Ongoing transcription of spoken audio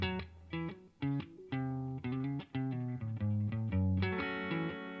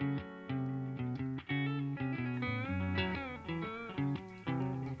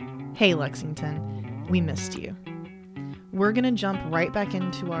Hey Lexington, we missed you. We're going to jump right back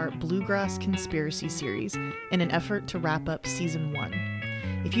into our Bluegrass Conspiracy series in an effort to wrap up Season 1.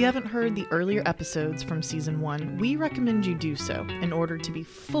 If you haven't heard the earlier episodes from Season 1, we recommend you do so in order to be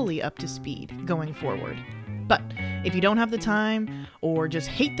fully up to speed going forward. But if you don't have the time, or just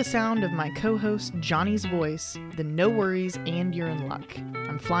hate the sound of my co-host Johnny's voice, then no worries and you're in luck.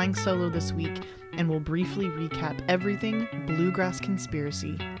 I'm flying solo this week, and we'll briefly recap everything Bluegrass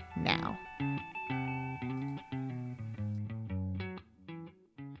Conspiracy now.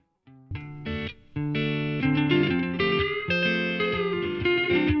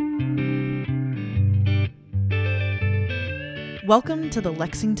 Welcome to the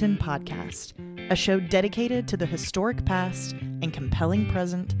Lexington Podcast, a show dedicated to the historic past and compelling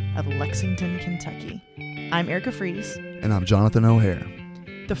present of Lexington, Kentucky. I'm Erica Fries. And I'm Jonathan O'Hare.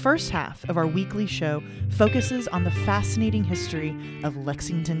 The first half of our weekly show focuses on the fascinating history of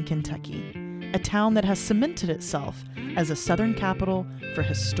Lexington, Kentucky, a town that has cemented itself as a southern capital for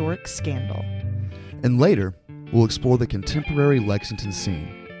historic scandal. And later, we'll explore the contemporary Lexington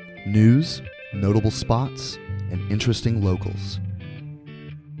scene, news, notable spots, and interesting locals.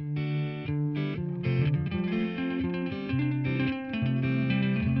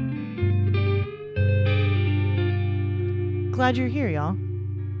 Glad you're here, y'all.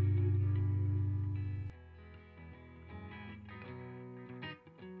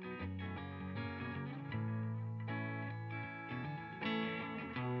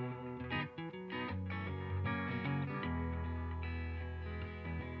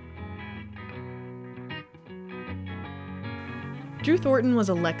 Drew Thornton was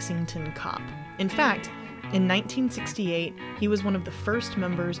a Lexington cop. In fact, in 1968, he was one of the first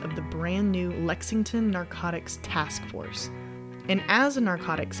members of the brand new Lexington Narcotics Task Force. And as a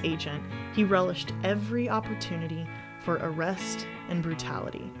narcotics agent, he relished every opportunity for arrest and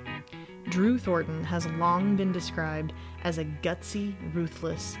brutality. Drew Thornton has long been described as a gutsy,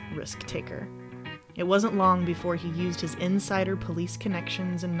 ruthless risk-taker. It wasn't long before he used his insider police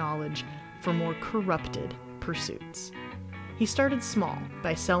connections and knowledge for more corrupted pursuits. He started small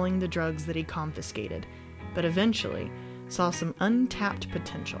by selling the drugs that he confiscated, but eventually saw some untapped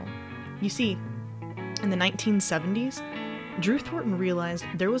potential. You see, in the 1970s, Drew Thornton realized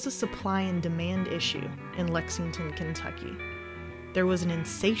there was a supply and demand issue in Lexington, Kentucky. There was an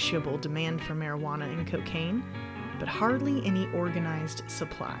insatiable demand for marijuana and cocaine, but hardly any organized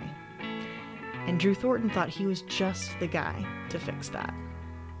supply. And Drew Thornton thought he was just the guy to fix that.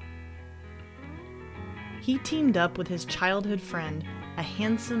 He teamed up with his childhood friend, a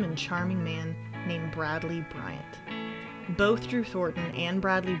handsome and charming man named Bradley Bryant. Both Drew Thornton and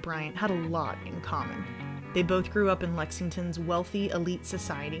Bradley Bryant had a lot in common. They both grew up in Lexington's wealthy elite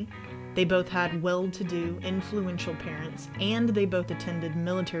society. They both had well-to-do, influential parents, and they both attended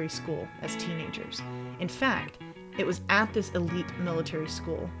military school as teenagers. In fact, it was at this elite military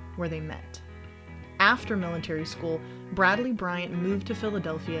school where they met. After military school, Bradley Bryant moved to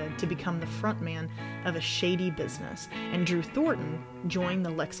Philadelphia to become the frontman of a shady business, and Drew Thornton joined the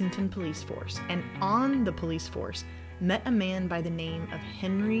Lexington police force, and on the police force met a man by the name of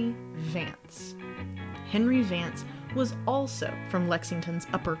Henry Vance. Henry Vance was also from Lexington's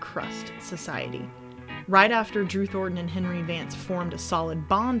upper crust society. Right after Drew Thornton and Henry Vance formed a solid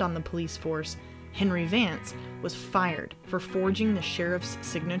bond on the police force, Henry Vance was fired for forging the sheriff's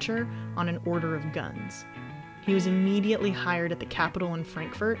signature on an order of guns. He was immediately hired at the Capitol in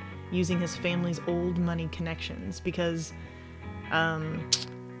Frankfort using his family's old money connections because,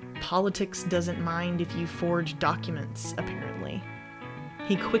 politics doesn't mind if you forge documents, apparently.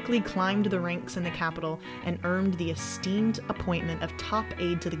 He quickly climbed the ranks in the Capitol and earned the esteemed appointment of top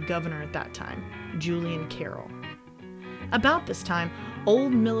aide to the governor at that time, Julian Carroll. About this time,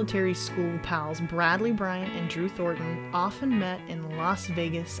 old military school pals Bradley Bryant and Drew Thornton often met in Las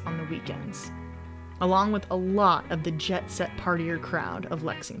Vegas on the weekends, along with a lot of the jet-set partier crowd of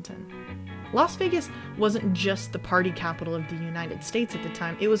Lexington. Las Vegas wasn't just the party capital of the United States at the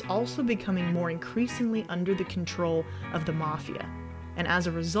time, it was also becoming more increasingly under the control of the mafia, and as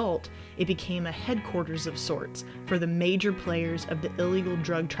a result, it became a headquarters of sorts for the major players of the illegal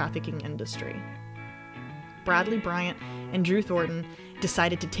drug trafficking industry. Bradley Bryant and Drew Thornton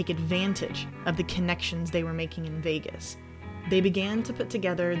decided to take advantage of the connections they were making in Vegas. They began to put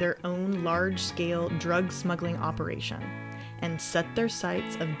together their own large-scale drug smuggling operation and set their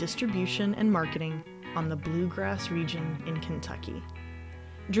sights of distribution and marketing on the Bluegrass region in Kentucky.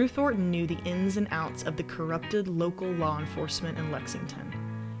 Drew Thornton knew the ins and outs of the corrupted local law enforcement in Lexington.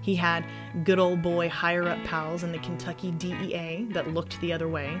 He had good old boy higher-up pals in the Kentucky DEA that looked the other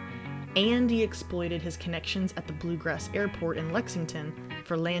way, and he exploited his connections at the Bluegrass Airport in Lexington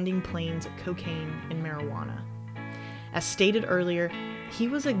for landing planes of cocaine and marijuana. As stated earlier, he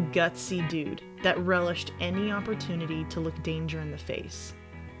was a gutsy dude that relished any opportunity to look danger in the face.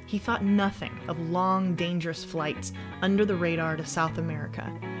 He thought nothing of long, dangerous flights under the radar to South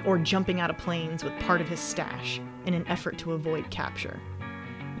America, or jumping out of planes with part of his stash in an effort to avoid capture.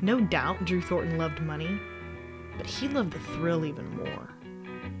 No doubt Drew Thornton loved money, but he loved the thrill even more.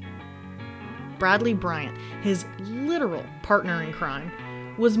 Bradley Bryant, his literal partner in crime,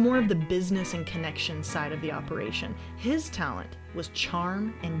 was more of the business and connection side of the operation. His talent was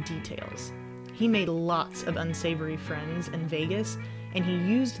charm and details. He made lots of unsavory friends in Vegas, and he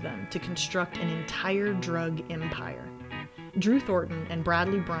used them to construct an entire drug empire. Drew Thornton and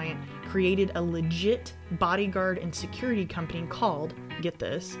Bradley Bryant created a legit bodyguard and security company called, get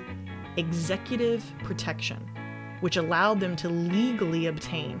this, Executive Protection, which allowed them to legally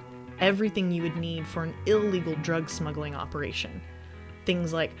obtain everything you would need for an illegal drug smuggling operation.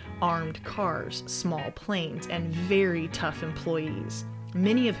 Things like armed cars, small planes, and very tough employees,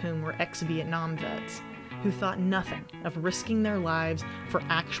 many of whom were ex-Vietnam vets, who thought nothing of risking their lives for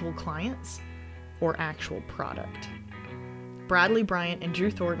actual clients or actual product. Bradley Bryant and Drew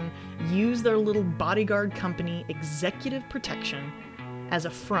Thornton used their little bodyguard company, Executive Protection, as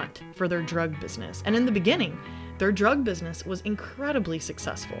a front for their drug business. And in the beginning, their drug business was incredibly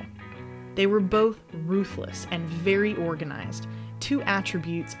successful. They were both ruthless and very organized, two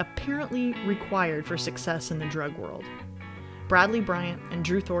attributes apparently required for success in the drug world. Bradley Bryant and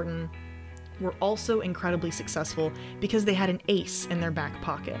Drew Thornton were also incredibly successful because they had an ace in their back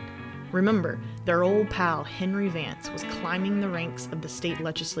pocket. Remember, their old pal Henry Vance was climbing the ranks of the state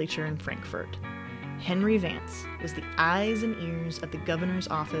legislature in Frankfurt. Henry Vance was the eyes and ears of the governor's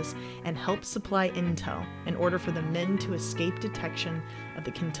office and helped supply intel in order for the men to escape detection of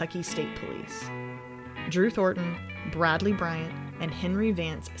the Kentucky State Police. Drew Thornton, Bradley Bryant, and Henry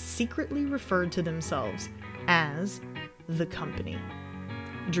Vance secretly referred to themselves as the company.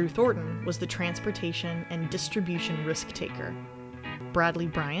 Drew Thornton was the transportation and distribution risk taker. Bradley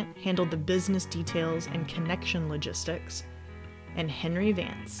Bryant handled the business details and connection logistics, and Henry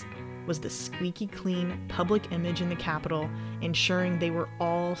Vance was the squeaky clean public image in the Capitol, ensuring they were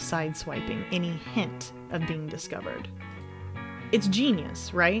all sideswiping any hint of being discovered. It's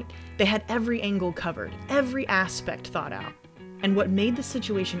genius, right? They had every angle covered, every aspect thought out. And what made the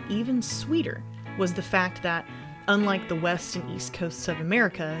situation even sweeter was the fact that, unlike the West and East Coasts of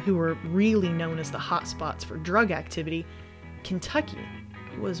America, who were really known as the hotspots for drug activity, Kentucky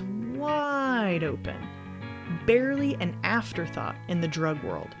was wide open, barely an afterthought in the drug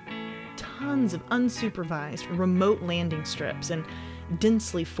world. Tons of unsupervised, remote landing strips and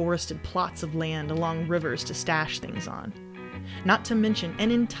densely forested plots of land along rivers to stash things on. Not to mention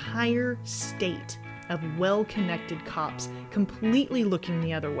an entire state of well-connected cops completely looking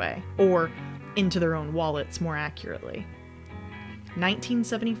the other way, or into their own wallets more accurately.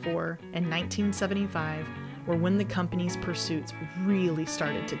 1974 and 1975 were when the company's pursuits really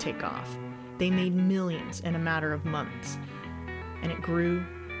started to take off. They made millions in a matter of months, and it grew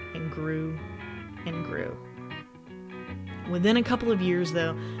and grew and grew. Within a couple of years,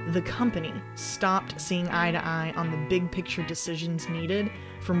 though, the company stopped seeing eye to eye on the big picture decisions needed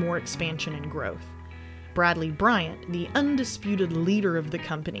for more expansion and growth. Bradley Bryant, the undisputed leader of the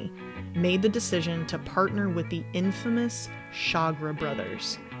company, made the decision to partner with the infamous Chagra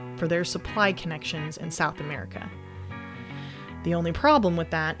brothers for their supply connections in South America. The only problem with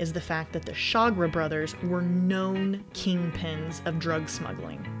that is the fact that the Chagra brothers were known kingpins of drug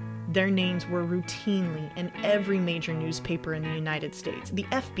smuggling. Their names were routinely in every major newspaper in the United States. The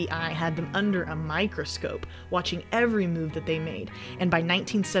FBI had them under a microscope, watching every move that they made. And by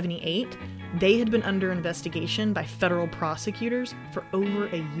 1978, they had been under investigation by federal prosecutors for over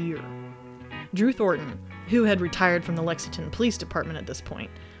a year. Drew Thornton, who had retired from the Lexington Police Department at this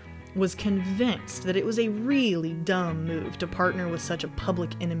point, was convinced that it was a really dumb move to partner with such a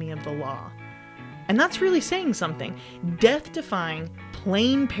public enemy of the law. And that's really saying something. Death-defying,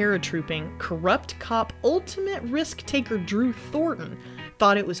 plain paratrooping, corrupt cop, ultimate risk-taker Drew Thornton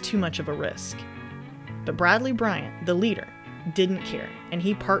thought it was too much of a risk. But Bradley Bryant, the leader, didn't care, and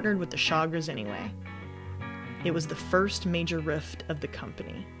he partnered with the Chagras anyway. It was the first major rift of the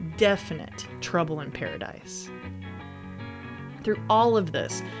company. Definite trouble in paradise. Through all of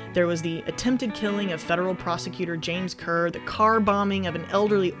this, there was the attempted killing of federal prosecutor James Kerr, the car bombing of an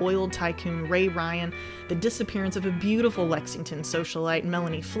elderly oil tycoon Ray Ryan, the disappearance of a beautiful Lexington socialite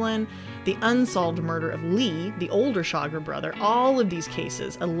Melanie Flynn, the unsolved murder of Lee, the older Chagra brother. All of these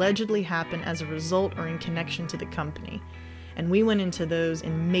cases allegedly happened as a result or in connection to the company. and we went into those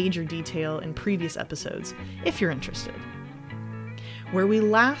in major detail in previous episodes, if you're interested. Where we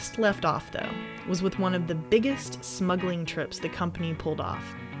last left off, though, was with one of the biggest smuggling trips the company pulled off,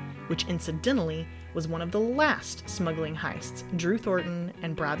 which incidentally was one of the last smuggling heists Drew Thornton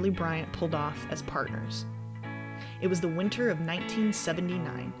and Bradley Bryant pulled off as partners. It was the winter of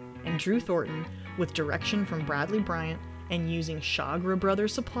 1979, and Drew Thornton, with direction from Bradley Bryant and using Chagra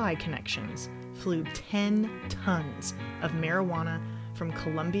Brothers supply connections, flew 10 tons of marijuana from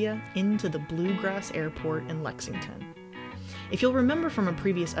Colombia into the Bluegrass Airport in Lexington. If you'll remember from a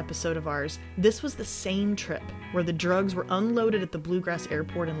previous episode of ours, this was the same trip where the drugs were unloaded at the Bluegrass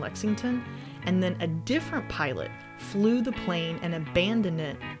Airport in Lexington, and then a different pilot flew the plane and abandoned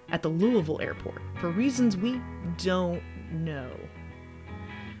it at the Louisville Airport for reasons we don't know.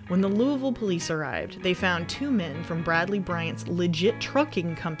 When the Louisville police arrived, they found 2 men from Bradley Bryant's legit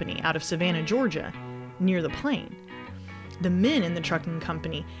trucking company out of Savannah, Georgia, near the plane. The men in the trucking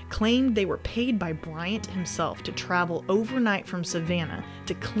company claimed they were paid by Bryant himself to travel overnight from Savannah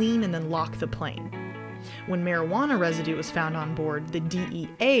to clean and then lock the plane. When marijuana residue was found on board, the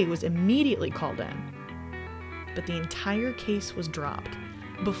DEA was immediately called in. But the entire case was dropped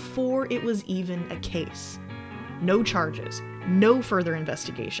before it was even a case. No charges, no further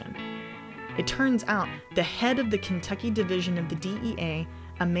investigation. It turns out the head of the Kentucky division of the DEA,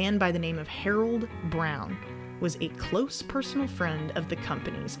 a man by the name of Harold Brown, was a close personal friend of the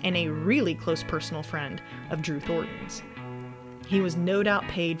company's and a really close personal friend of Drew Thornton's. He was no doubt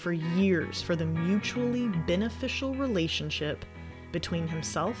paid for years for the mutually beneficial relationship between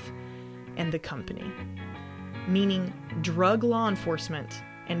himself and the company, meaning drug law enforcement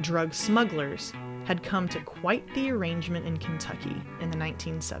and drug smugglers had come to quite the arrangement in Kentucky in the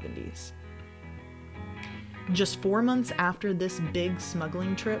 1970s. Just 4 months after this big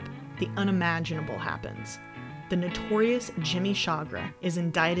smuggling trip, the unimaginable happens. The notorious Jimmy Chagra is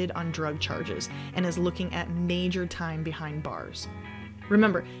indicted on drug charges and is looking at major time behind bars.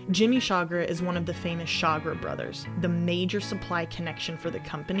 Remember, Jimmy Chagra is one of the famous Chagra brothers, the major supply connection for the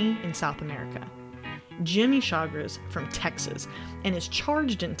company in South America. Jimmy Chagra's from Texas and is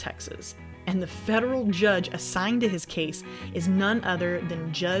charged in Texas, and the federal judge assigned to his case is none other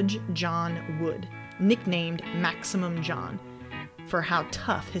than Judge John Wood, nicknamed Maximum John, for how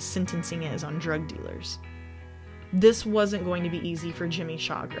tough his sentencing is on drug dealers. This wasn't going to be easy for Jimmy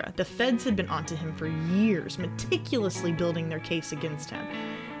Chagra. The feds had been onto him for years, meticulously building their case against him.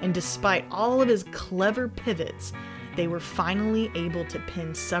 And despite all of his clever pivots, they were finally able to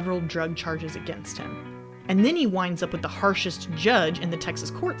pin several drug charges against him. And then he winds up with the harshest judge in the Texas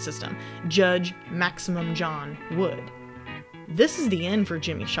court system, Judge Maximum John Wood. This is the end for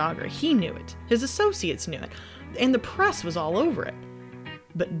Jimmy Chagra. He knew it. His associates knew it. And the press was all over it.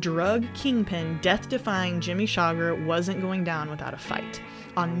 But drug kingpin, death-defying Jimmy Chagra wasn't going down without a fight.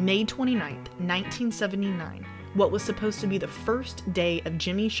 On May 29th, 1979, what was supposed to be the first day of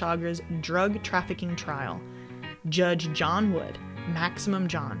Jimmy Chagra's drug trafficking trial, Judge John Wood, Maximum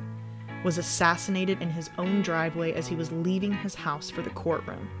John, was assassinated in his own driveway as he was leaving his house for the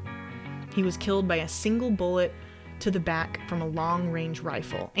courtroom. He was killed by a single bullet to the back from a long-range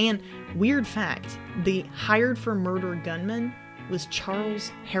rifle. And, weird fact, the hired-for-murder gunman was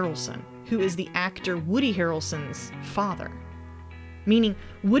Charles Harrelson, who is the actor Woody Harrelson's father. Meaning,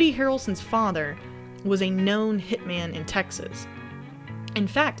 Woody Harrelson's father was a known hitman in Texas. In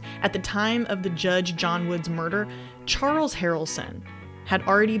fact, at the time of the Judge John Wood's murder, Charles Harrelson had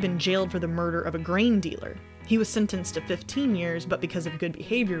already been jailed for the murder of a grain dealer. He was sentenced to 15 years, but because of good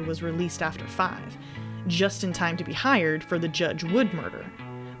behavior was released after 5, just in time to be hired for the Judge Wood murder.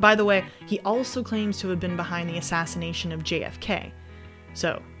 By the way, he also claims to have been behind the assassination of JFK.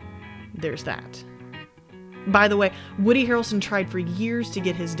 So, there's that. By the way, Woody Harrelson tried for years to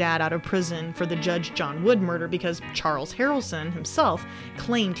get his dad out of prison for the Judge John Wood murder because Charles Harrelson himself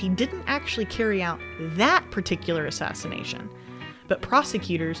claimed he didn't actually carry out that particular assassination. But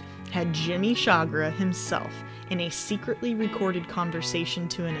prosecutors had Jimmy Chagra himself, in a secretly recorded conversation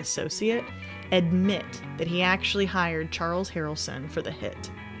to an associate, admit that he actually hired Charles Harrelson for the hit.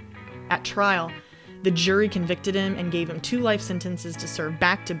 At trial, the jury convicted him and gave him 2 life sentences to serve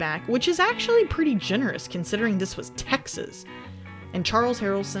back-to-back, which is actually pretty generous considering this was Texas. And Charles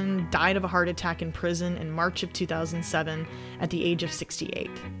Harrelson died of a heart attack in prison in March of 2007 at the age of 68.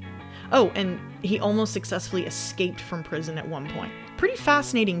 Oh, and he almost successfully escaped from prison at one point. Pretty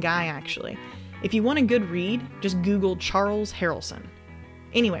fascinating guy, actually. If you want a good read, just Google Charles Harrelson.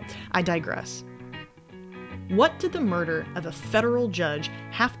 Anyway, I digress. What did the murder of a federal judge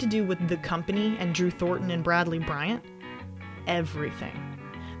have to do with the company and Drew Thornton and Bradley Bryant? Everything.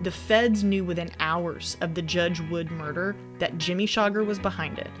 The feds knew within hours of the Judge Wood murder that Jimmy Chagra was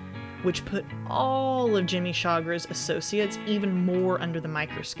behind it, which put all of Jimmy Chagra's associates even more under the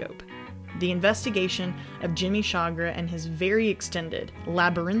microscope. The investigation of Jimmy Chagra and his very extended,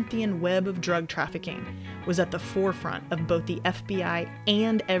 labyrinthian web of drug trafficking was at the forefront of both the FBI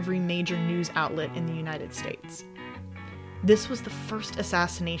and every major news outlet in the United States. This was the first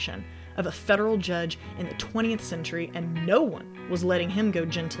assassination of a federal judge in the 20th century, and no one was letting him go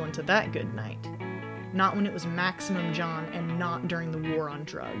gentle into that good night. Not when it was Maximum John, and not during the war on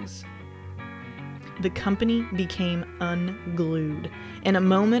drugs. The company became unglued. In a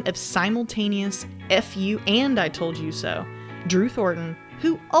moment of simultaneous F you and I told you so, Drew Thornton,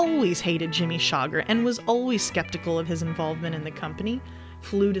 who always hated Jimmy Chagra and was always skeptical of his involvement in the company,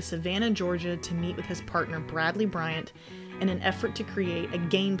 flew to Savannah, Georgia to meet with his partner Bradley Bryant in an effort to create a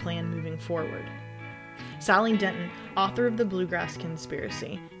game plan moving forward. Sally Denton, author of the Bluegrass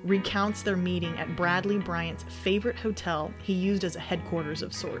Conspiracy, recounts their meeting at Bradley Bryant's favorite hotel he used as a headquarters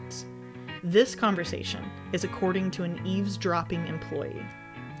of sorts. This conversation is according to an eavesdropping employee.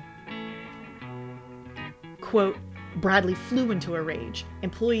 Quote, Bradley flew into a rage.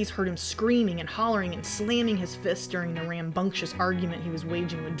 Employees heard him screaming and hollering and slamming his fists during the rambunctious argument he was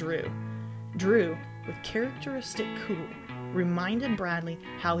waging with Drew. Drew, with characteristic cool, reminded Bradley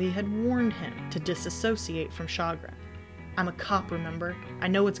how he had warned him to disassociate from Chagra. I'm a cop, remember? I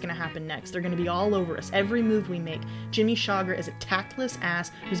know what's going to happen next. They're going to be all over us. Every move we make. Jimmy Chagra is a tactless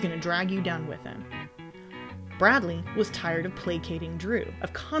ass who's going to drag you down with him. Bradley was tired of placating Drew,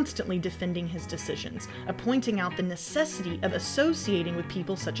 of constantly defending his decisions, of pointing out the necessity of associating with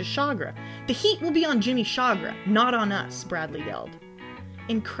people such as Chagra. The heat will be on Jimmy Chagra, not on us, Bradley yelled.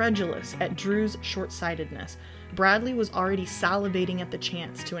 Incredulous at Drew's short-sightedness, Bradley was already salivating at the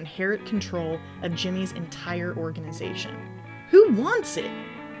chance to inherit control of Jimmy's entire organization. Who wants it?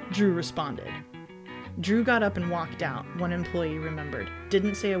 Drew responded. Drew got up and walked out, one employee remembered.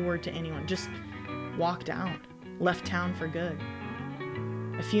 Didn't say a word to anyone, just walked out, left town for good.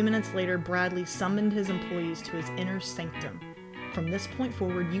 A few minutes later, Bradley summoned his employees to his inner sanctum. From this point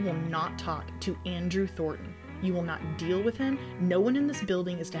forward, you will not talk to Andrew Thornton. You will not deal with him. No one in this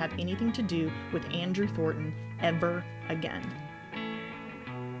building is to have anything to do with Andrew Thornton ever again.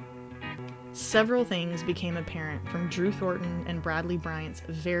 Several things became apparent from Drew Thornton and Bradley Bryant's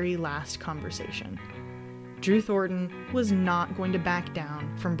very last conversation. Drew Thornton was not going to back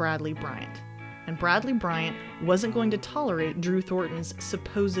down from Bradley Bryant, and Bradley Bryant wasn't going to tolerate Drew Thornton's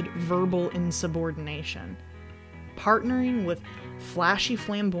supposed verbal insubordination. Partnering with flashy,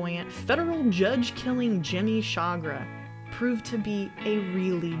 flamboyant, federal judge-killing Jimmy Chagra proved to be a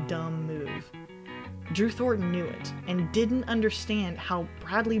really dumb move. Drew Thornton knew it, and didn't understand how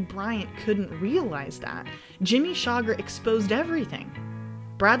Bradley Bryant couldn't realize that. Jimmy Chagra exposed everything.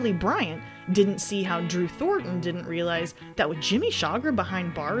 Bradley Bryant didn't see how Drew Thornton didn't realize that with Jimmy Chagra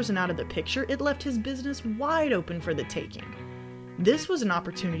behind bars and out of the picture, it left his business wide open for the taking. This was an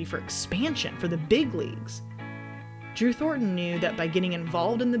opportunity for expansion for the big leagues. Drew Thornton knew that by getting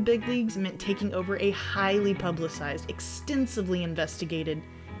involved in the big leagues meant taking over a highly publicized, extensively investigated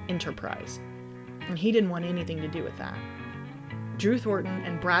enterprise. And he didn't want anything to do with that. Drew Thornton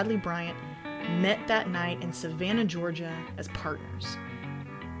and Bradley Bryant met that night in Savannah, Georgia as partners.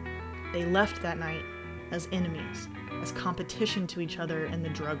 They left that night as enemies, as competition to each other in the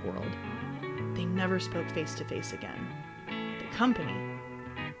drug world. They never spoke face to face again. The company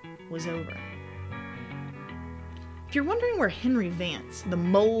was over. If you're wondering where Henry Vance, the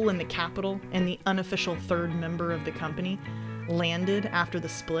mole in the Capitol and the unofficial third member of the company, landed after the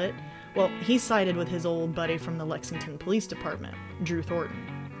split, well, he sided with his old buddy from the Lexington Police Department, Drew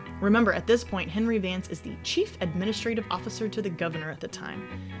Thornton. Remember, at this point, Henry Vance is the chief administrative officer to the governor at the time.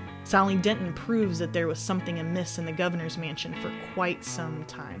 Sally Denton proves that there was something amiss in the governor's mansion for quite some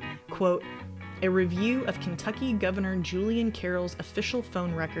time. Quote, a review of Kentucky Governor Julian Carroll's official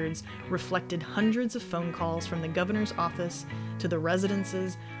phone records reflected hundreds of phone calls from the governor's office to the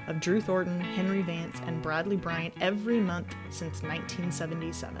residences of Drew Thornton, Henry Vance, and Bradley Bryant every month since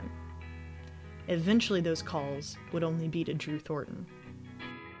 1977. Eventually, those calls would only be to Drew Thornton.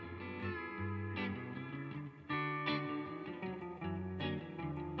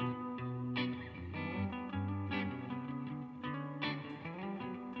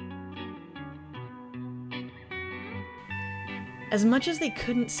 As much as they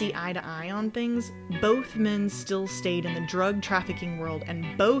couldn't see eye to eye on things, both men still stayed in the drug trafficking world,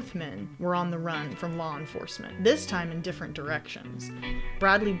 and both men were on the run from law enforcement, this time in different directions.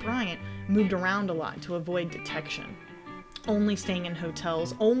 Bradley Bryant moved around a lot to avoid detection. only staying in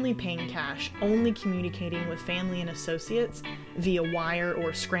hotels, only paying cash, only communicating with family and associates via wire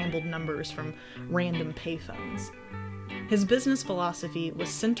or scrambled numbers from random payphones. His business philosophy was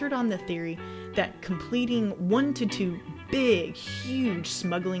centered on the theory that completing 1 to 2 big, huge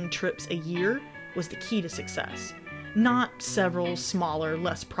smuggling trips a year was the key to success, not several smaller,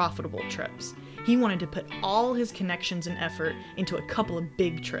 less profitable trips. He wanted to put all his connections and effort into a couple of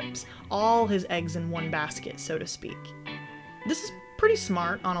big trips, all his eggs in one basket, so to speak. This is pretty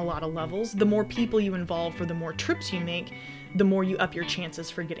smart on a lot of levels. The more people you involve for the more trips you make, the more you up your chances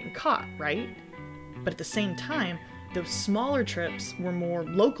for getting caught, right? But at the same time, those smaller trips were more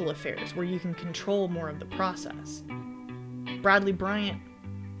local affairs where you can control more of the process. Bradley Bryant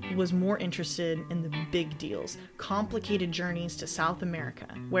was more interested in the big deals, complicated journeys to South America,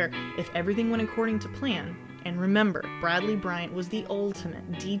 where if everything went according to plan, and remember, Bradley Bryant was the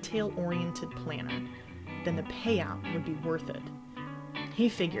ultimate detail-oriented planner, then the payout would be worth it. He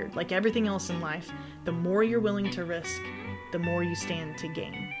figured, like everything else in life, the more you're willing to risk, the more you stand to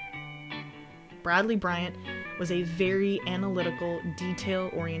gain. Bradley Bryant was a very analytical,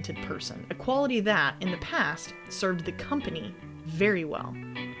 detail-oriented person, a quality that, in the past, served the company very well.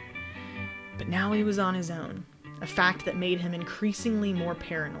 But now he was on his own, a fact that made him increasingly more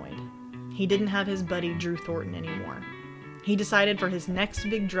paranoid. He didn't have his buddy Drew Thornton anymore. He decided for his next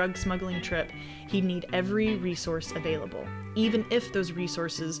big drug smuggling trip, he'd need every resource available, even if those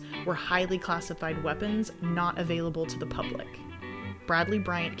resources were highly classified weapons not available to the public. Bradley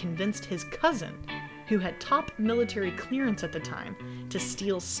Bryant convinced his cousin, who had top military clearance at the time, to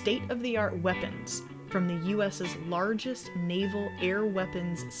steal state-of-the-art weapons from the U.S.'s largest naval air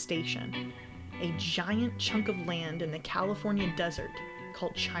weapons station, a giant chunk of land in the California desert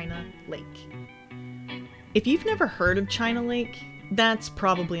called China Lake. If you've never heard of China Lake, that's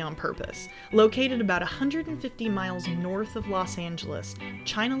probably on purpose. Located about 150 miles north of Los Angeles,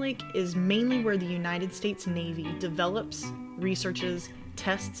 China Lake is mainly where the United States Navy develops, researches,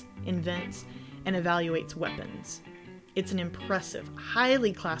 tests, invents, and evaluates weapons. It's an impressive,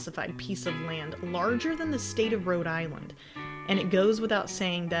 highly classified piece of land larger than the state of Rhode Island, and it goes without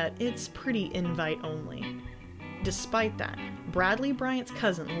saying that it's pretty invite only. Despite that, Bradley Bryant's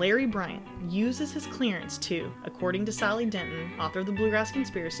cousin, Larry Bryant, uses his clearance to, according to Sally Denton, author of the Bluegrass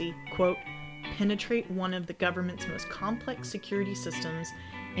Conspiracy, quote, penetrate one of the government's most complex security systems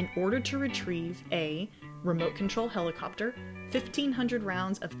in order to retrieve a remote control helicopter, 1,500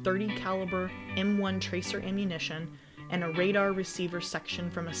 rounds of .30 caliber M1 tracer ammunition, and a radar receiver section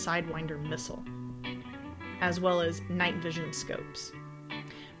from a Sidewinder missile, as well as night vision scopes.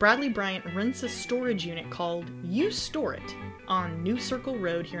 Bradley Bryant rents a storage unit called You Store It on New Circle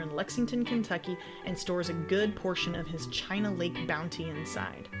Road here in Lexington, Kentucky, and stores a good portion of his China Lake bounty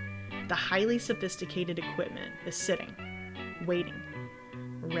inside. The highly sophisticated equipment is sitting, waiting,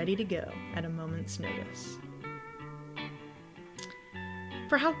 ready to go at a moment's notice.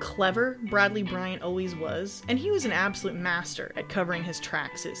 For how clever Bradley Bryant always was, and he was an absolute master at covering his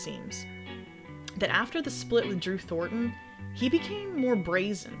tracks, it seems, that after the split with Drew Thornton, he became more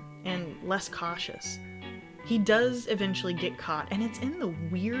brazen and less cautious. He does eventually get caught, and it's in the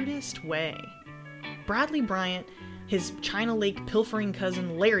weirdest way. Bradley Bryant, his China Lake pilfering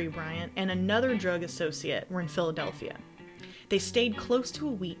cousin Larry Bryant, and another drug associate were in Philadelphia. They stayed close to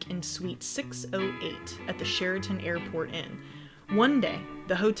a week in Suite 608 at the Sheraton Airport Inn. One day,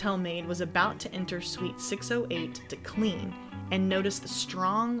 the hotel maid was about to enter Suite 608 to clean and noticed the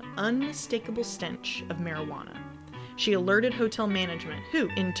strong, unmistakable stench of marijuana. She alerted hotel management, who,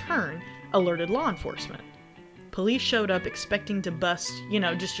 in turn, alerted law enforcement. Police showed up expecting to bust,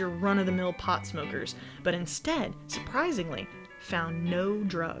 just your run-of-the-mill pot smokers, but instead, surprisingly, found no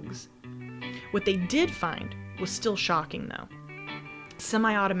drugs. What they did find was still shocking, though.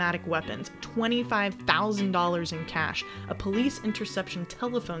 Semi-automatic weapons, $25,000 in cash, a police interception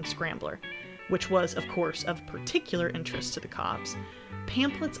telephone scrambler, which was, of course, of particular interest to the cops,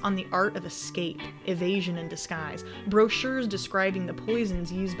 pamphlets on the art of escape, evasion, and disguise, brochures describing the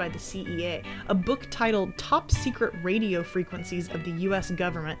poisons used by the CEA, a book titled Top Secret Radio Frequencies of the U.S.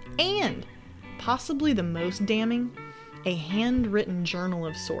 Government, and, possibly the most damning, a handwritten journal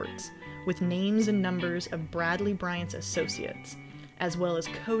of sorts, with names and numbers of Bradley Bryant's associates, as well as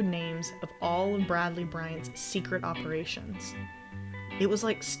code names of all of Bradley Bryant's secret operations. It was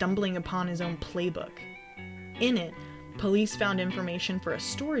like stumbling upon his own playbook. In it, police found information for a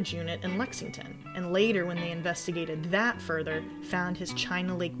storage unit in Lexington, and later, when they investigated that further, found his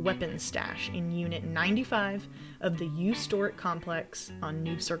China Lake weapons stash in Unit 95 of the You Store It complex on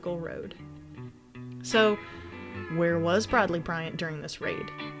New Circle Road. So, where was Bradley Bryant during this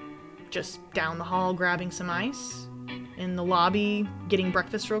raid? Just down the hall grabbing some ice? in the lobby getting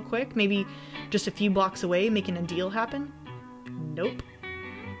breakfast real quick, maybe just a few blocks away making a deal happen? Nope.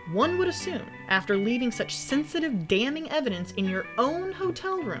 One would assume, after leaving such sensitive, damning evidence in your own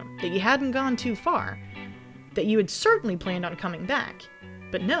hotel room that you hadn't gone too far, that you had certainly planned on coming back.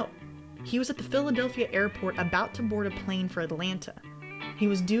 But no, he was at the Philadelphia airport about to board a plane for Atlanta. He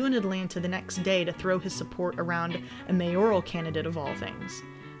was due in Atlanta the next day to throw his support around a mayoral candidate of all things.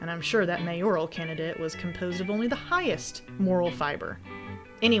 And I'm sure that mayoral candidate was composed of only the highest moral fiber.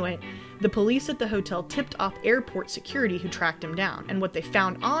 Anyway, the police at the hotel tipped off airport security who tracked him down, and what they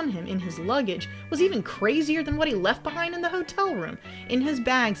found on him in his luggage was even crazier than what he left behind in the hotel room. In his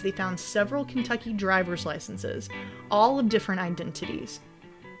bags, they found several Kentucky driver's licenses, all of different identities.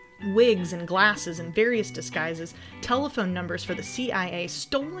 Wigs and glasses and various disguises, telephone numbers for the CIA,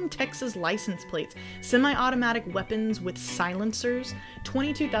 stolen Texas license plates, semi-automatic weapons with silencers,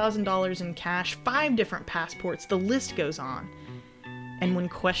 $22,000 in cash, 5 different passports, the list goes on. And when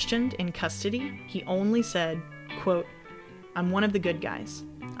questioned in custody, he only said, quote, "I'm one of the good guys.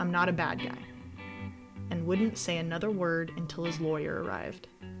 I'm not a bad guy." And wouldn't say another word until his lawyer arrived.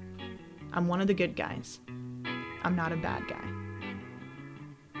 "I'm one of the good guys. I'm not a bad guy."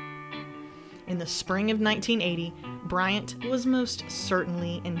 In the spring of 1980, Bryant was most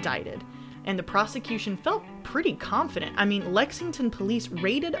certainly indicted, and the prosecution felt pretty confident. I mean, Lexington police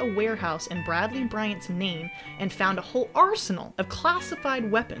raided a warehouse in Bradley Bryant's name and found a whole arsenal of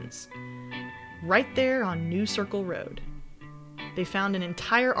classified weapons right there on New Circle Road. They found an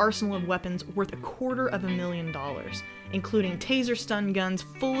entire arsenal of weapons worth $250,000, including taser stun guns,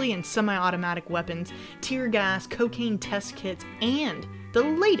 fully and semi-automatic weapons, tear gas, cocaine test kits, and the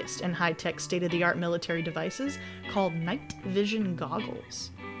latest and high-tech state-of-the-art military devices called night vision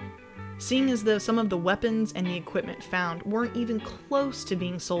goggles. Seeing as though some of the weapons and the equipment found weren't even close to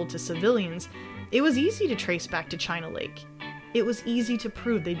being sold to civilians, it was easy to trace back to China Lake. It was easy to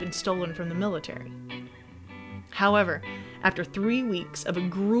prove they'd been stolen from the military. However, after 3 weeks of a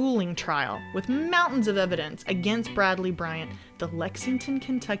grueling trial with mountains of evidence against Bradley Bryant, the Lexington,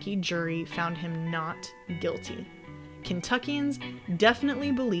 Kentucky jury found him not guilty. Kentuckians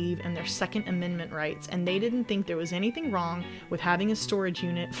definitely believe in their Second Amendment rights, and they didn't think there was anything wrong with having a storage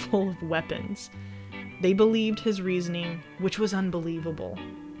unit full of weapons. They believed his reasoning, which was unbelievable.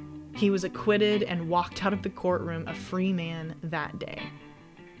 He was acquitted and walked out of the courtroom a free man that day.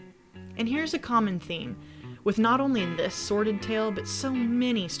 And here's a common theme with not only this sordid tale, but so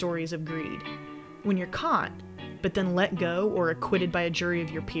many stories of greed. When you're caught, but then let go or acquitted by a jury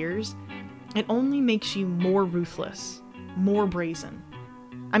of your peers, it only makes you more ruthless, more brazen.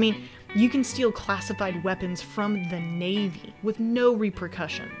 I mean, you can steal classified weapons from the Navy with no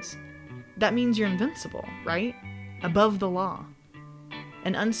repercussions. That means you're invincible, right? Above the law.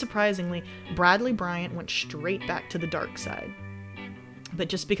 And unsurprisingly, Bradley Bryant went straight back to the dark side. But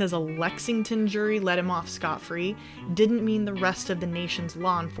just because a Lexington jury let him off scot-free didn't mean the rest of the nation's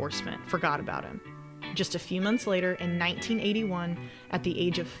law enforcement forgot about him. Just a few months later, in 1981, at the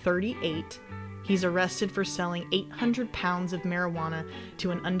age of 38, he's arrested for selling 800 pounds of marijuana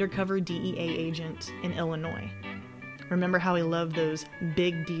to an undercover DEA agent in Illinois. Remember how he loved those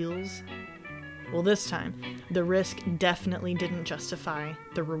big deals? Well, this time, the risk definitely didn't justify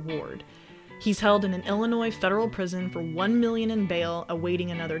the reward. He's held in an Illinois federal prison for $1 million in bail,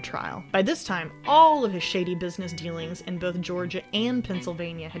 awaiting another trial. By this time, all of his shady business dealings in both Georgia and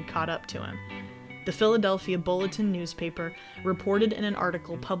Pennsylvania had caught up to him. The Philadelphia Bulletin newspaper reported in an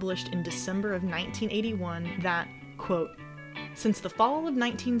article published in December of 1981 that, quote, "Since the fall of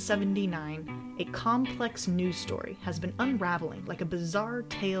 1979, a complex news story has been unraveling like a bizarre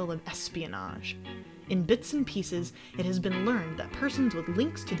tale of espionage. In bits and pieces, it has been learned that persons with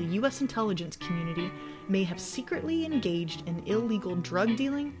links to the U.S. intelligence community may have secretly engaged in illegal drug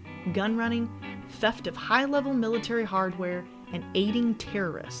dealing, gun running, theft of high-level military hardware, and aiding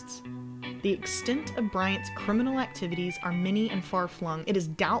terrorists. The extent of Bryant's criminal activities are many and far-flung. It is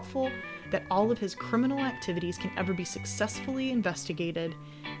doubtful that all of his criminal activities can ever be successfully investigated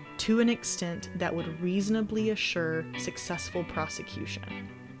to an extent that would reasonably assure successful prosecution."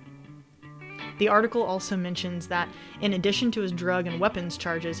 The article also mentions that, in addition to his drug and weapons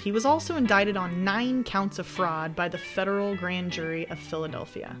charges, he was also indicted on 9 counts of fraud by the federal grand jury of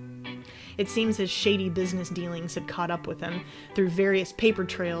Philadelphia. It seems his shady business dealings had caught up with him through various paper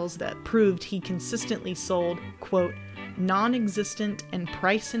trails that proved he consistently sold, quote, "non-existent and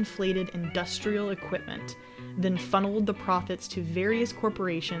price-inflated industrial equipment, then funneled the profits to various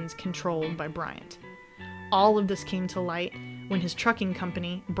corporations controlled by Bryant." All of this came to light when his trucking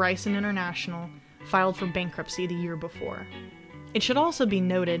company, Bryson International, filed for bankruptcy the year before. It should also be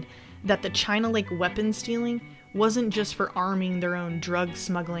noted that the China Lake weapon stealing wasn't just for arming their own drug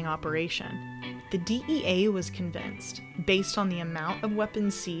smuggling operation. The DEA was convinced, based on the amount of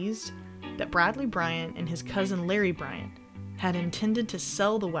weapons seized, that Bradley Bryant and his cousin Larry Bryant had intended to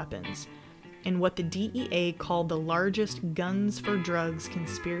sell the weapons in what the DEA called the largest guns for drugs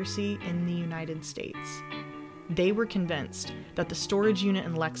conspiracy in the United States. They were convinced that the storage unit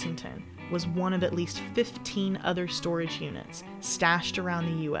in Lexington was one of at least 15 other storage units stashed around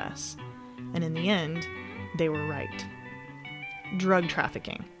the U.S., and in the end, they were right. Drug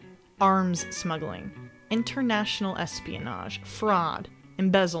trafficking, arms smuggling, international espionage, fraud,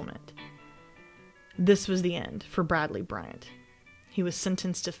 embezzlement. This was the end for Bradley Bryant. He was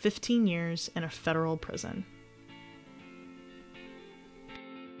sentenced to 15 years in a federal prison.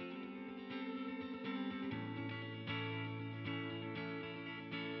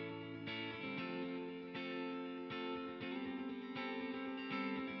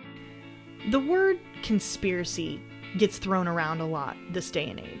 The word conspiracy gets thrown around a lot this day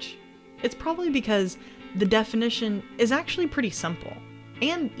and age. It's probably because the definition is actually pretty simple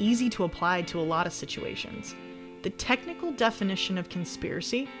and easy to apply to a lot of situations. The technical definition of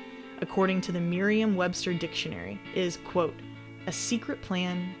conspiracy, according to the Merriam-Webster dictionary, is, quote, a secret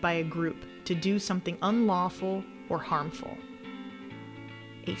plan by a group to do something unlawful or harmful.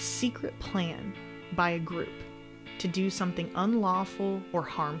 A secret plan by a group to do something unlawful or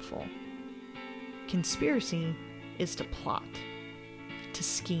harmful. Conspiracy is to plot, to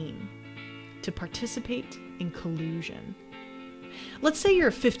scheme, to participate in collusion. Let's say you're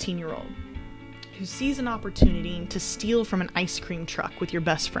a 15-year-old who sees an opportunity to steal from an ice cream truck with your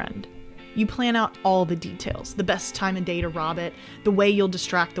best friend. You plan out all the details, the best time of day to rob it, the way you'll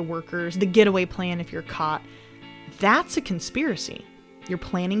distract the workers, the getaway plan if you're caught. That's a conspiracy. You're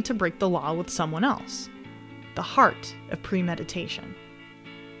planning to break the law with someone else. The heart of premeditation.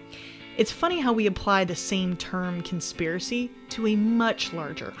 It's funny how we apply the same term conspiracy to a much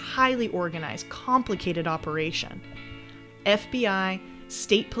larger, highly organized, complicated operation. FBI,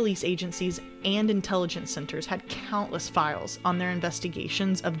 state police agencies, and intelligence centers had countless files on their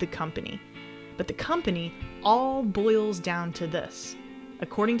investigations of the company. But the company all boils down to this.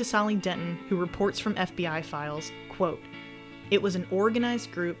 According to Sally Denton, who reports from FBI files, quote, it was an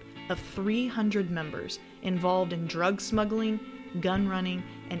organized group of 300 members involved in drug smuggling, gun running,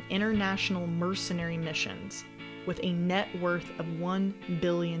 and international mercenary missions, with a net worth of $1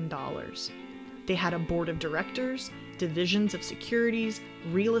 billion. They had a board of directors, divisions of securities,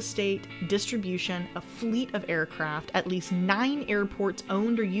 real estate, distribution, a fleet of aircraft, at least 9 airports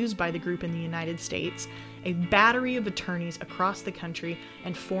owned or used by the group in the United States, a battery of attorneys across the country,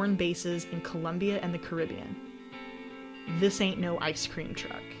 and foreign bases in Colombia and the Caribbean. This ain't no ice cream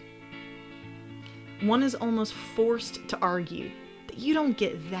truck. One is almost forced to argue that you don't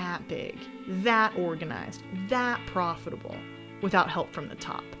get that big, that organized, that profitable without help from the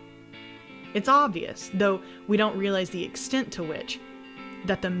top. It's obvious, though we don't realize the extent to which,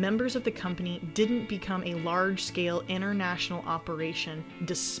 that the members of the company didn't become a large-scale international operation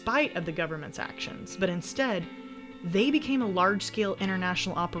despite of the government's actions, but instead, they became a large-scale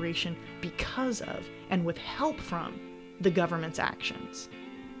international operation because of, and with help from, the government's actions.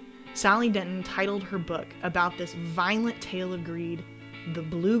 Sally Denton titled her book about this violent tale of greed, The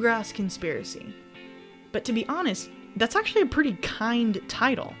Bluegrass Conspiracy. But to be honest, that's actually a pretty kind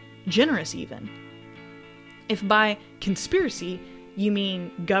title, generous even. If by conspiracy you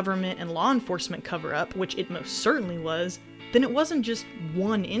mean government and law enforcement cover-up, which it most certainly was, then it wasn't just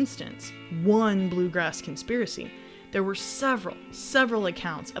one instance, one Bluegrass Conspiracy. There were several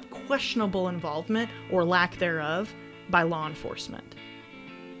accounts of questionable involvement, or lack thereof, by law enforcement.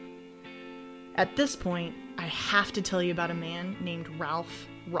 At this point, I have to tell you about a man named Ralph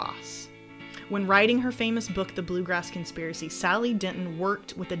Ross. When writing her famous book, The Bluegrass Conspiracy, Sally Denton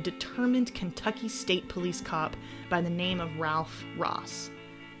worked with a determined Kentucky State Police cop by the name of Ralph Ross.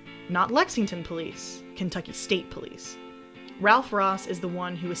 Not Lexington Police, Kentucky State Police. Ralph Ross is the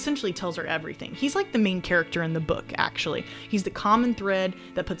one who essentially tells her everything. He's like the main character in the book, actually. He's the common thread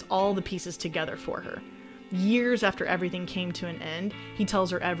that puts all the pieces together for her. Years after everything came to an end, he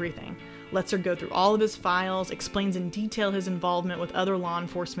tells her everything. Lets her go through all of his files, explains in detail his involvement with other law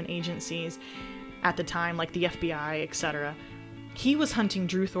enforcement agencies at the time, like the FBI, etc. He was hunting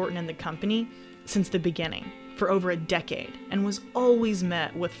Drew Thornton and the company since the beginning, for over a decade, and was always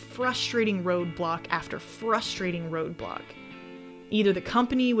met with frustrating roadblock after frustrating roadblock. Either the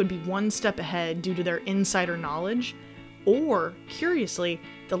company would be one step ahead due to their insider knowledge, or, curiously,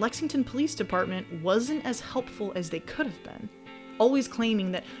 the Lexington Police Department wasn't as helpful as they could have been, always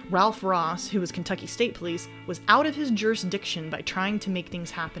claiming that Ralph Ross, who was Kentucky State Police, was out of his jurisdiction by trying to make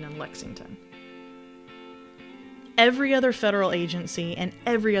things happen in Lexington. every other federal agency and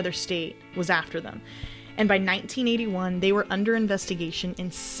every other state was after them. And by 1981, they were under investigation in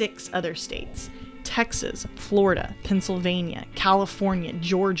 6 other states: Texas, Florida, Pennsylvania, California,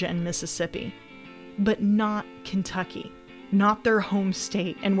 Georgia, and Mississippi. But not Kentucky, not their home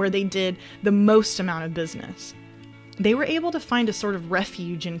state and where they did the most amount of business. They were able to find a sort of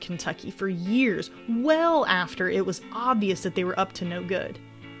refuge in Kentucky for years, well after it was obvious that they were up to no good.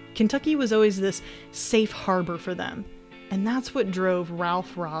 Kentucky was always this safe harbor for them, and that's what drove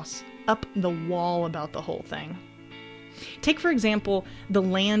Ralph Ross up the wall about the whole thing. Take, for example, the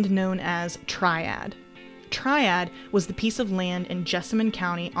land known as Triad. Triad was the piece of land in Jessamine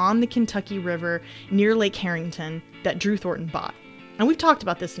County on the Kentucky River near Lake Harrington that Drew Thornton bought. And we've talked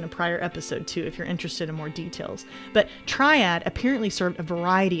about this in a prior episode too, if you're interested in more details. But Triad apparently served a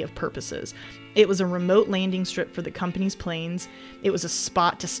variety of purposes. It was a remote landing strip for the company's planes. It was a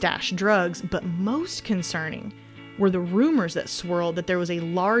spot to stash drugs. But most concerning were the rumors that swirled that there was a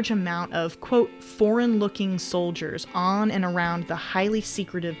large amount of, quote, foreign-looking soldiers on and around the highly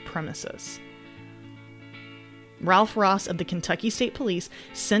secretive premises. Ralph Ross of the Kentucky State Police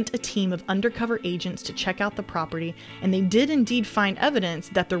sent a team of undercover agents to check out the property, and they did indeed find evidence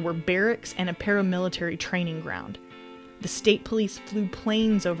that there were barracks and a paramilitary training ground. The state police flew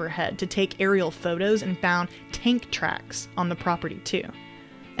planes overhead to take aerial photos and found tank tracks on the property too.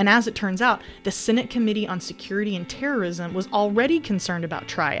 And as it turns out, the Senate Committee on Security and Terrorism was already concerned about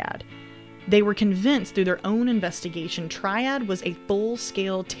Triad. They were convinced through their own investigation Triad was a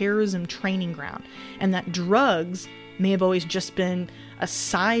full-scale terrorism training ground, and that drugs may have always just been a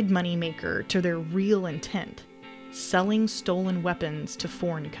side moneymaker to their real intent: selling stolen weapons to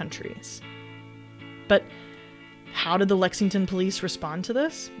foreign countries. But how did the Lexington police respond to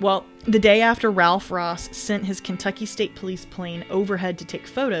this? Well, the day after Ralph Ross sent his Kentucky State Police plane overhead to take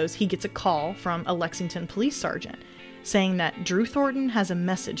photos, he gets a call from a Lexington police sergeant saying that Drew Thornton has a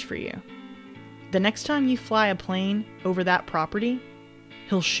message for you. The next time you fly a plane over that property,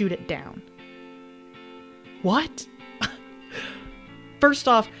 he'll shoot it down. What? First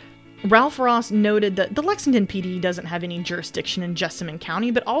off, Ralph Ross noted that the Lexington PD doesn't have any jurisdiction in Jessamine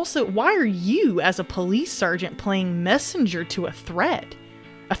County, but also, why are you, as a police sergeant, playing messenger to a threat?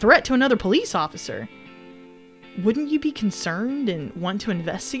 A threat to another police officer? Wouldn't you be concerned and want to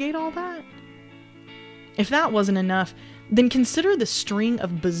investigate all that? If that wasn't enough, then consider the string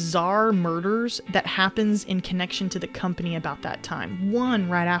of bizarre murders that happens in connection to the company about that time, one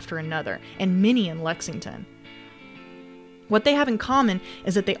right after another, and many in Lexington. What they have in common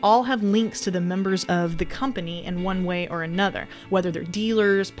is that they all have links to the members of the company in one way or another, whether they're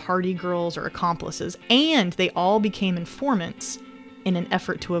dealers, party girls, or accomplices, and they all became informants in an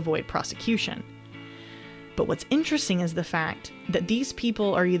effort to avoid prosecution. But what's interesting is the fact that these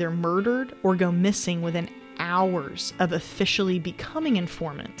people are either murdered or go missing within hours of officially becoming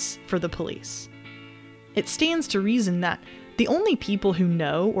informants for the police. It stands to reason that the only people who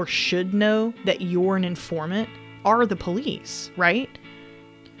know or should know that you're an informant are the police, right?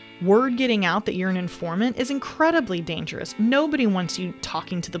 Word getting out that you're an informant is incredibly dangerous. Nobody wants you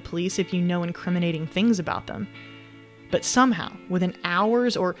talking to the police if you know incriminating things about them. But somehow, within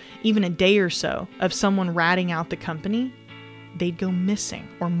hours or even a day or so of someone ratting out the company, they'd go missing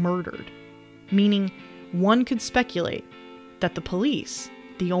or murdered. Meaning, one could speculate that the police,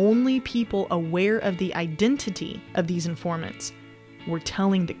 the only people aware of the identity of these informants, were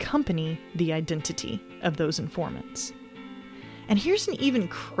telling the company the identity of those informants. And here's an even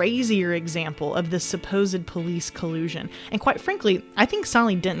crazier example of this supposed police collusion. And quite frankly, I think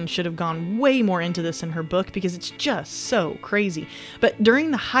Sally Denton should have gone way more into this in her book because it's just so crazy. But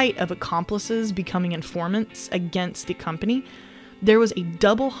during the height of accomplices becoming informants against the company, there was a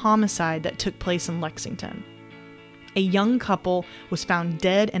double homicide that took place in Lexington. A young couple was found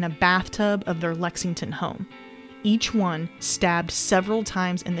dead in a bathtub of their Lexington home, each one stabbed several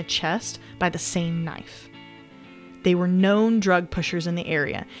times in the chest by the same knife. They were known drug pushers in the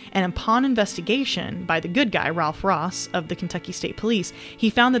area, and upon investigation by the good guy, Ralph Ross, of the Kentucky State Police, he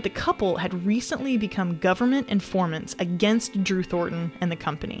found that the couple had recently become government informants against Drew Thornton and the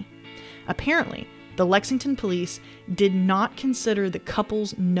company. Apparently, the Lexington police did not consider the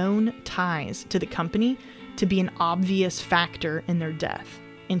couple's known ties to the company to be an obvious factor in their death.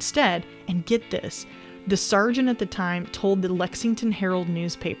 Instead, and get this, the sergeant at the time told the Lexington Herald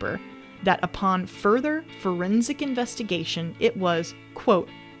newspaper that upon further forensic investigation, it was, quote,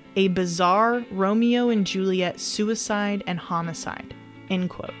 a bizarre Romeo and Juliet suicide and homicide, end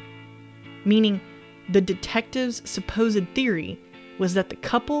quote. Meaning, the detective's supposed theory was that the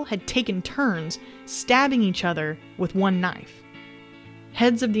couple had taken turns stabbing each other with one knife.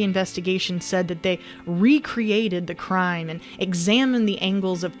 Heads of the investigation said that they recreated the crime and examined the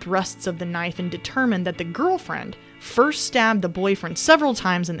angles of thrusts of the knife and determined that the girlfriend first stabbed the boyfriend several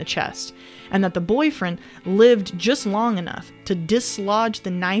times in the chest, and that the boyfriend lived just long enough to dislodge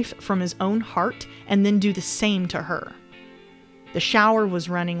the knife from his own heart and then do the same to her. The shower was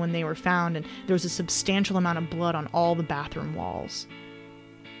running when they were found, and there was a substantial amount of blood on all the bathroom walls.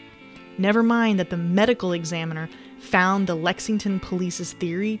 Never mind that the medical examiner found the Lexington police's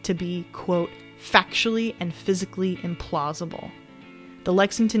theory to be, quote, factually and physically implausible. The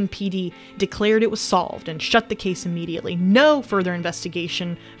Lexington PD declared it was solved and shut the case immediately. No further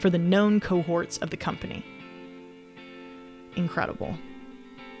investigation for the known cohorts of the company. Incredible.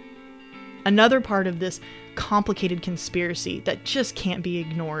 Another part of this complicated conspiracy that just can't be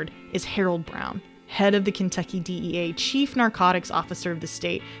ignored is Harold Brown, head of the Kentucky DEA, chief narcotics officer of the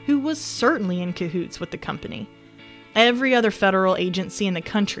state, who was certainly in cahoots with the company. Every other federal agency in the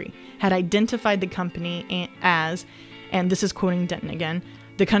country had identified the company as, and this is quoting Denton again,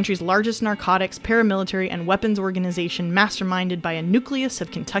 the country's largest narcotics, paramilitary, and weapons organization masterminded by a nucleus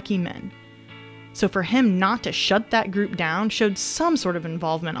of Kentucky men. So for him not to shut that group down showed some sort of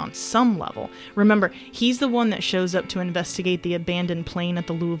involvement on some level. Remember, he's the one that shows up to investigate the abandoned plane at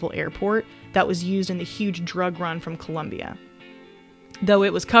the Louisville airport that was used in the huge drug run from Colombia. Though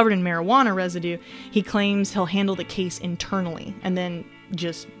it was covered in marijuana residue, he claims he'll handle the case internally and then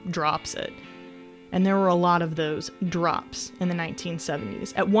just drops it. And there were a lot of those drops in the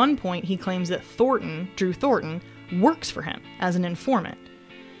 1970s. At one point, he claims that Drew Thornton, works for him as an informant.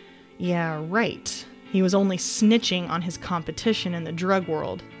 Yeah, right. He was only snitching on his competition in the drug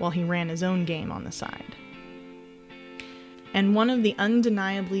world while he ran his own game on the side. And one of the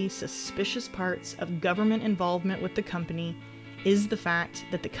undeniably suspicious parts of government involvement with the company is the fact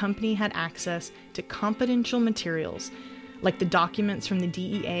that the company had access to confidential materials, like the documents from the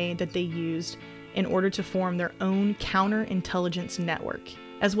DEA that they used in order to form their own counterintelligence network,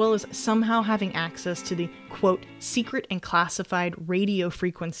 as well as somehow having access to the, quote, secret and classified radio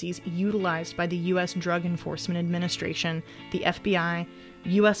frequencies utilized by the U.S. Drug Enforcement Administration, the FBI,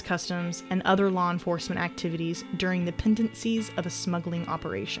 U.S. Customs, and other law enforcement activities during the pendencies of a smuggling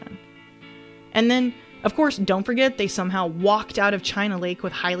operation. And then, of course, don't forget they somehow walked out of China Lake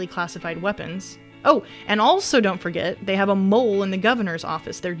with highly classified weapons. Oh, and also don't forget, they have a mole in the governor's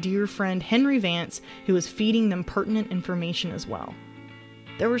office, their dear friend Henry Vance, who is feeding them pertinent information as well.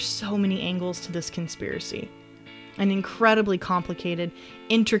 There were so many angles to this conspiracy. An incredibly complicated,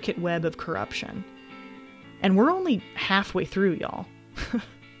 intricate web of corruption. And we're only halfway through, y'all.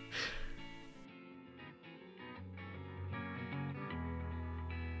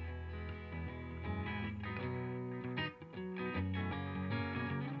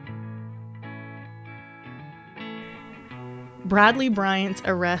 Bradley Bryant's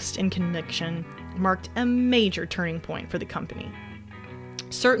arrest and conviction marked a major turning point for the company.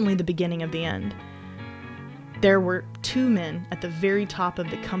 Certainly the beginning of the end. There were two men at the very top of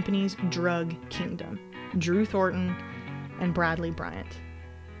the company's drug kingdom, Drew Thornton and Bradley Bryant.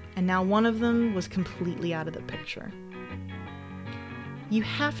 And now one of them was completely out of the picture. You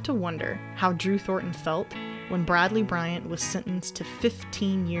have to wonder how Drew Thornton felt when Bradley Bryant was sentenced to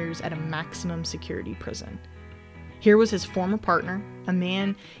 15 years at a maximum security prison. Here was his former partner, a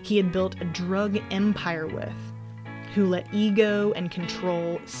man he had built a drug empire with, who let ego and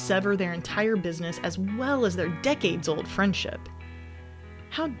control sever their entire business as well as their decades-old friendship.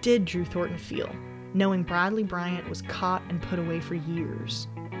 How did Drew Thornton feel, knowing Bradley Bryant was caught and put away for years?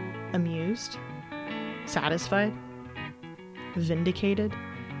 Amused? Satisfied? Vindicated?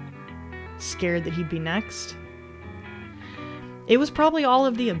 Scared that he'd be next? It was probably all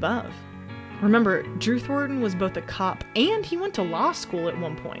of the above. Remember, Drew Thornton was both a cop and he went to law school at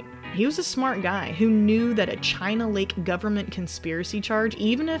one point. He was a smart guy who knew that a China Lake government conspiracy charge,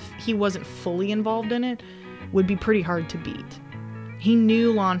 even if he wasn't fully involved in it, would be pretty hard to beat. He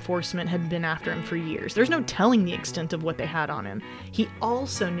knew law enforcement had been after him for years. There's no telling the extent of what they had on him. He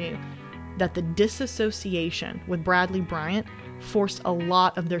also knew that the disassociation with Bradley Bryant forced a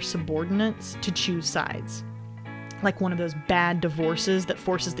lot of their subordinates to choose sides. Like one of those bad divorces that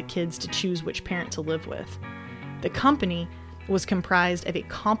forces the kids to choose which parent to live with. The company was comprised of a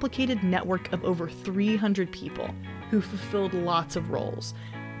complicated network of over 300 people who fulfilled lots of roles.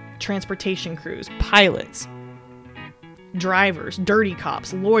 Transportation crews, pilots, drivers, dirty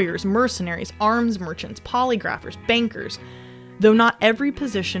cops, lawyers, mercenaries, arms merchants, polygraphers, bankers. Though not every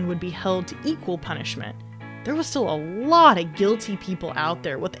position would be held to equal punishment, there was still a lot of guilty people out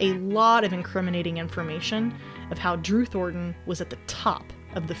there with a lot of incriminating information of how Drew Thornton was at the top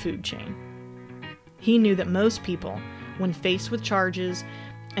of the food chain. He knew that most people When faced with charges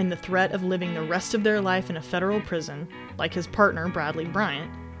and the threat of living the rest of their life in a federal prison, like his partner, Bradley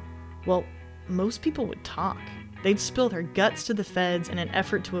Bryant, well, most people would talk. They'd spill their guts to the feds in an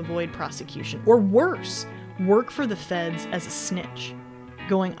effort to avoid prosecution. Or worse, work for the feds as a snitch,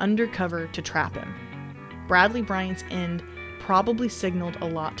 going undercover to trap him. Bradley Bryant's end probably signaled a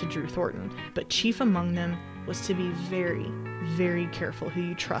lot to Drew Thornton, but chief among them was to be very, very careful who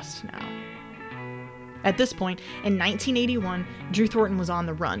you trust now. At this point, in 1981, Drew Thornton was on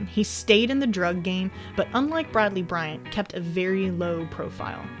the run. He stayed in the drug game, but unlike Bradley Bryant, kept a very low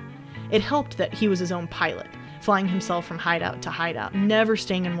profile. It helped that he was his own pilot, flying himself from hideout to hideout, never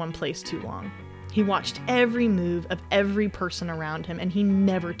staying in one place too long. He watched every move of every person around him, and he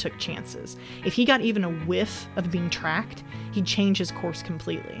never took chances. If he got even a whiff of being tracked, he'd change his course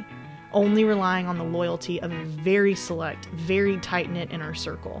completely, only relying on the loyalty of a very select, very tight-knit inner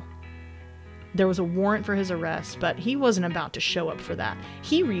circle. There was a warrant for his arrest, but he wasn't about to show up for that.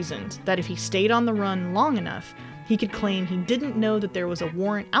 He reasoned that if he stayed on the run long enough, he could claim he didn't know that there was a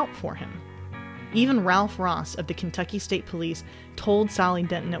warrant out for him. Even Ralph Ross of the Kentucky State Police told Sally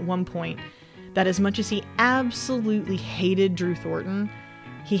Denton at one point that as much as he absolutely hated Drew Thornton,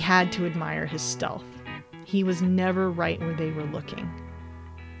 he had to admire his stealth. He was never right where they were looking.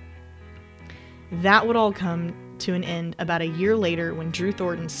 That would all come to an end about a year later when Drew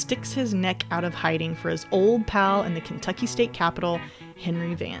Thornton sticks his neck out of hiding for his old pal in the Kentucky State Capitol,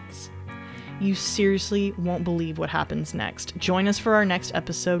 Henry Vance. You seriously won't believe what happens next. Join us for our next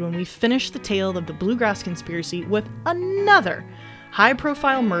episode when we finish the tale of the Bluegrass Conspiracy with another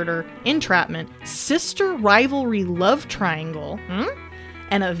high-profile murder, entrapment, sister rivalry love triangle,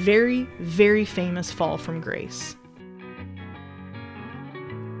 and a very, very famous fall from grace.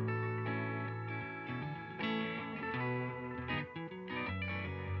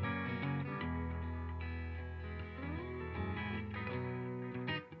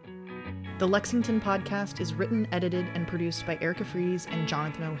 The Lexington Podcast is written, edited, and produced by Erica Fries and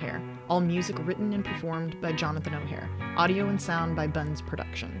Jonathan O'Hare. All music written and performed by Jonathan O'Hare. Audio and sound by Buns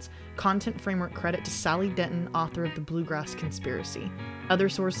Productions. Content framework credit to Sally Denton, author of The Bluegrass Conspiracy. Other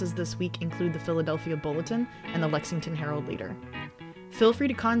sources this week include the Philadelphia Bulletin and the Lexington Herald Leader. Feel free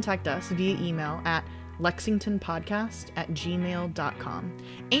to contact us via email at lexingtonpodcast@gmail.com.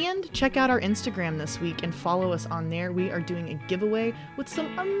 And check out our Instagram this week and follow us on there. We are doing a giveaway with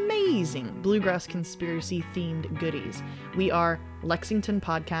some amazing Bluegrass Conspiracy themed goodies. We are Lexington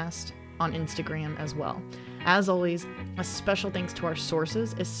Podcast on Instagram as well. As always, a special thanks to our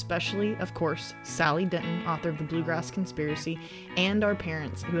sources, especially, of course, Sally Denton, author of The Bluegrass Conspiracy, and our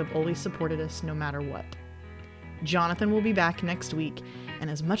parents who have always supported us no matter what. Jonathan will be back next week,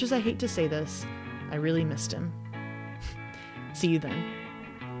 and as much as I hate to say this, I really missed him. See you then.